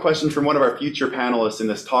actually have a question from one of our future panelists in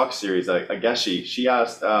this talk series, Ageshi. She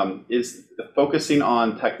asked, is focusing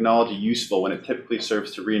on technology useful when it typically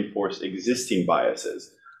serves to reinforce existing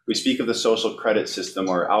biases? We speak of the social credit system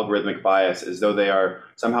or algorithmic bias as though they are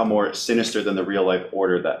somehow more sinister than the real life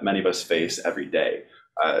order that many of us face every day.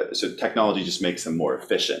 So technology just makes them more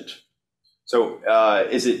efficient. So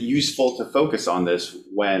is it useful to focus on this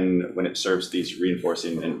when it serves these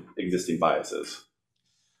reinforcing and existing biases?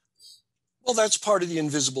 Well, that's part of the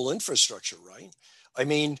invisible infrastructure, right? I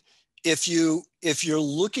mean, if you're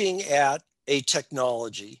looking at a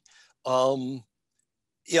technology, um,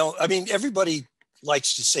 I mean, everybody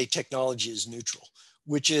likes to say technology is neutral,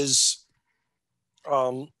 which is,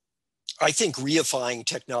 um, I think, reifying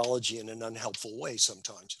technology in an unhelpful way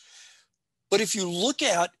sometimes. But if you look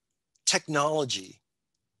at technology,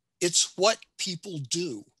 it's what people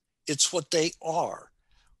do. It's what they are.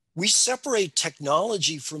 We separate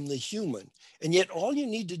technology from the human, and yet all you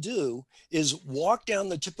need to do is walk down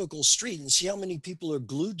the typical street and see how many people are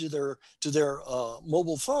glued to their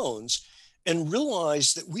mobile phones, and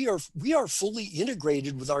realize that we are fully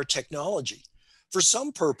integrated with our technology. For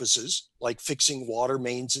some purposes, like fixing water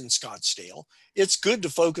mains in Scottsdale, it's good to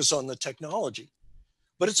focus on the technology,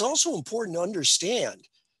 but it's also important to understand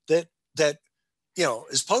that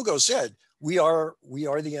as Pogo said, we are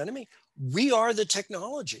the enemy. We are the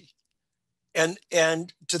technology, and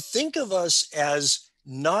to think of us as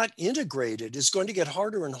not integrated is going to get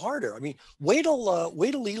harder and harder. I mean, wait till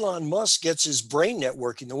Elon Musk gets his brain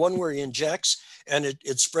networking, the one where he injects and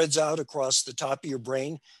it spreads out across the top of your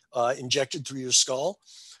brain, injected through your skull,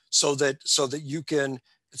 so that you can.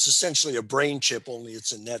 It's essentially a brain chip, only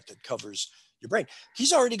it's a net that covers your brain.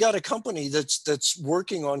 He's already got a company that's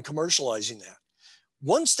working on commercializing that.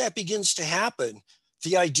 Once that begins to happen,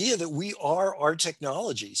 the idea that we are our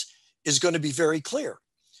technologies is going to be very clear.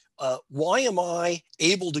 Why am I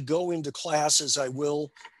able to go into class as I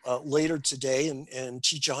will later today and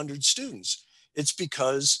teach 100 students? It's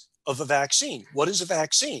because of a vaccine. What is a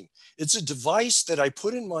vaccine? It's a device that I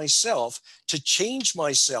put in myself to change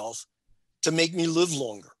myself to make me live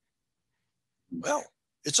longer. Well,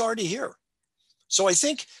 it's already here. So I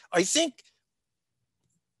think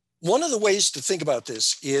one of the ways to think about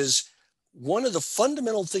this is one of the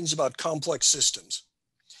fundamental things about complex systems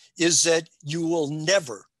is that you will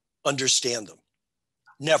never understand them.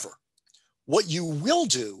 Never. What you will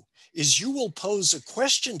do is you will pose a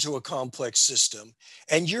question to a complex system,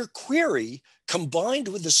 and your query, combined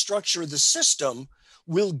with the structure of the system,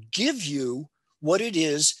 will give you what it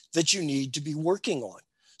is that you need to be working on.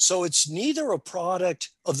 So it's neither a product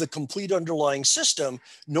of the complete underlying system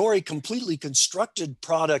nor a completely constructed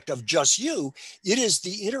product of just you. It is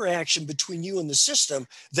the interaction between you and the system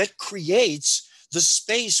that creates the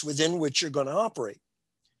space within which you're going to operate.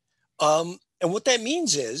 And what that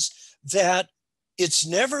means is that it's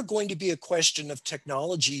never going to be a question of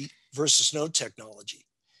technology versus no technology.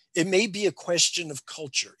 It may be a question of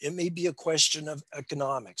culture. It may be a question of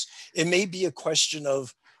economics. It may be a question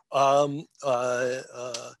of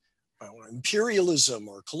imperialism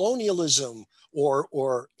or colonialism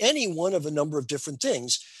or any one of a number of different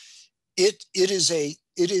things. It is a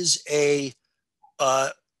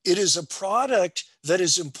product that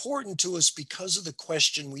is important to us because of the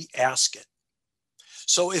question we ask it.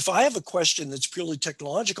 So if I have a question that's purely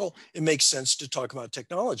technological, it makes sense to talk about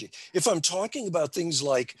technology. If I'm talking about things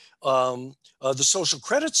like the social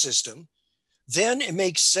credit system, then it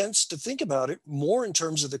makes sense to think about it more in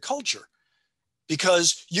terms of the culture,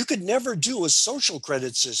 because you could never do a social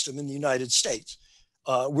credit system in the United States.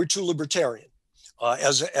 We're too libertarian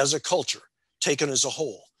as a culture, taken as a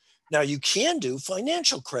whole. Now, you can do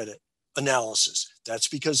financial credit analysis. That's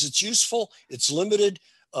because it's useful, it's limited,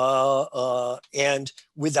 and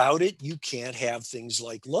without it, you can't have things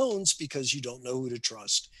like loans because you don't know who to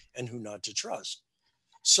trust and who not to trust.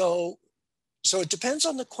 So it depends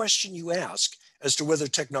on the question you ask as to whether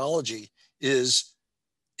technology is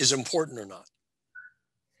important or not.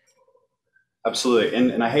 Absolutely.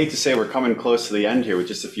 And I hate to say we're coming close to the end here with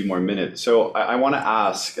just a few more minutes. So I want to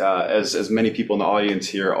ask, as many people in the audience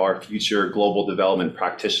here are future global development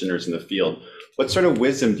practitioners in the field, what sort of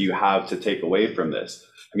wisdom do you have to take away from this?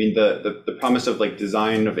 I mean, the promise of like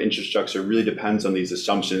design of infrastructure really depends on these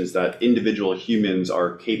assumptions that individual humans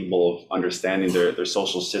are capable of understanding their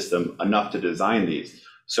social system enough to design these.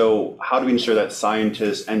 So how do we ensure that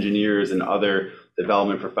scientists, engineers, and other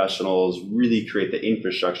development professionals really create the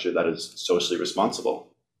infrastructure that is socially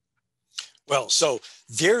responsible? Well, so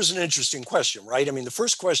there's an interesting question, right? I mean, the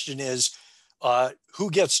first question is, who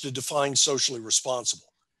gets to define socially responsible?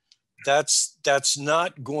 That's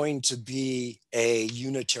not going to be a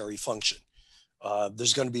unitary function.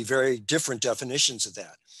 There's going to be very different definitions of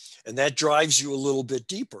that. And that drives you a little bit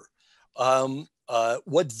deeper.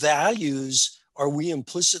 What values are we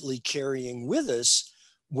implicitly carrying with us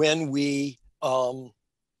when we go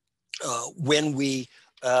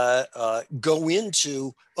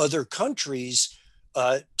into other countries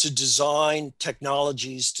to design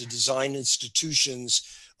technologies, to design institutions,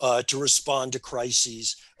 to respond to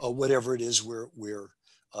crises, whatever it is we're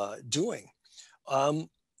doing.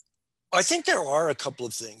 I think there are a couple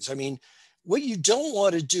of things. I mean, what you don't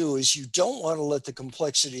want to do is you don't want to let the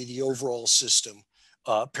complexity of the overall system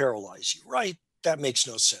paralyze you, right? That makes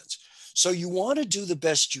no sense. So you want to do the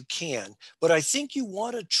best you can, but I think you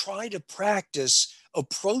want to try to practice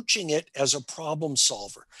approaching it as a problem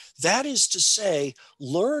solver. That is to say,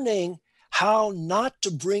 learning how not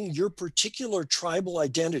to bring your particular tribal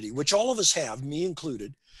identity, which all of us have, me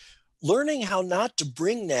included, learning how not to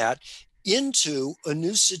bring that into a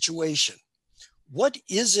new situation. What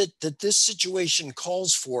is it that this situation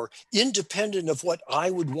calls for, independent of what I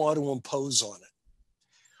would want to impose on it?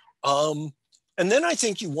 And then I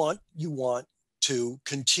think you want to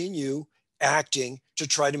continue acting to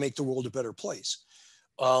try to make the world a better place.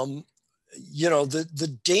 The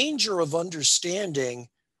danger of understanding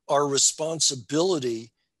our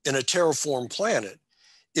responsibility in a terraformed planet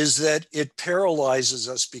is that it paralyzes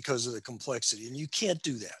us because of the complexity, and you can't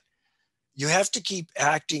do that. You have to keep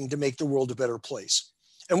acting to make the world a better place.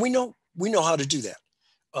 And we know how to do that.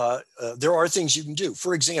 There are things you can do.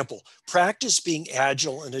 For example, practice being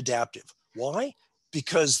agile and adaptive. Why?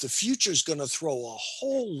 Because the future is going to throw a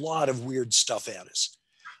whole lot of weird stuff at us.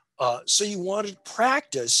 So you want to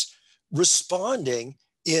practice responding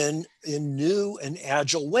in new and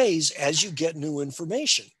agile ways as you get new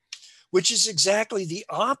information, which is exactly the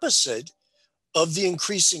opposite of the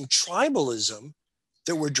increasing tribalism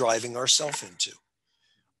that we're driving ourselves into.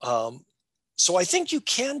 So I think you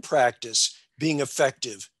can practice being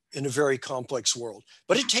effective in a very complex world,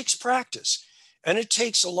 but it takes practice, and it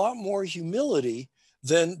takes a lot more humility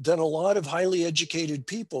than a lot of highly educated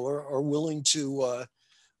people are willing to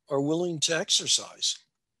exercise.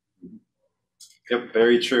 Yep,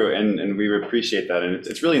 very true, and we appreciate that, and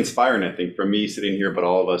it's really inspiring, I think, for me sitting here, but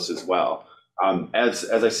all of us as well. As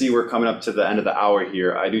I see we're coming up to the end of the hour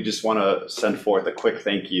here, I do just want to send forth a quick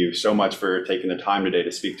thank you so much for taking the time today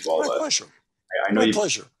to speak to all of us. My pleasure. I know My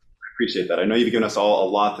pleasure. Appreciate that. I know you've given us all a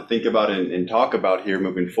lot to think about and talk about here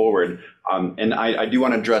moving forward. And I do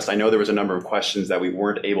want to address, I know there was a number of questions that we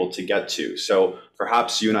weren't able to get to. So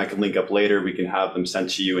perhaps you and I can link up later. We can have them sent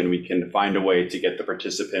to you, and we can find a way to get the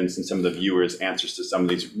participants and some of the viewers answers to some of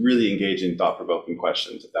these really engaging, thought-provoking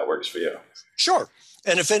questions, if that works for you. Sure.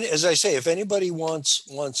 And as I say, if anybody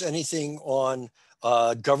wants anything on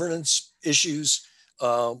governance issues,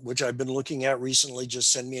 which I've been looking at recently,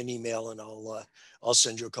 just send me an email and I'll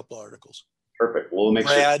send you a couple of articles. Perfect. We'll make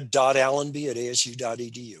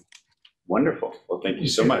Brad.Allenby@asu.edu. Wonderful. Well, thank you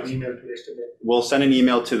so much. We'll send an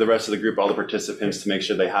email to the rest of the group, all the participants, to make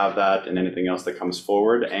sure they have that and anything else that comes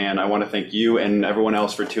forward. And I want to thank you and everyone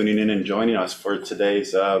else for tuning in and joining us for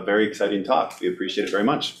today's very exciting talk. We appreciate it very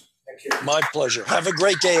much. Thank you. My pleasure. Have a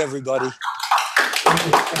great day, everybody.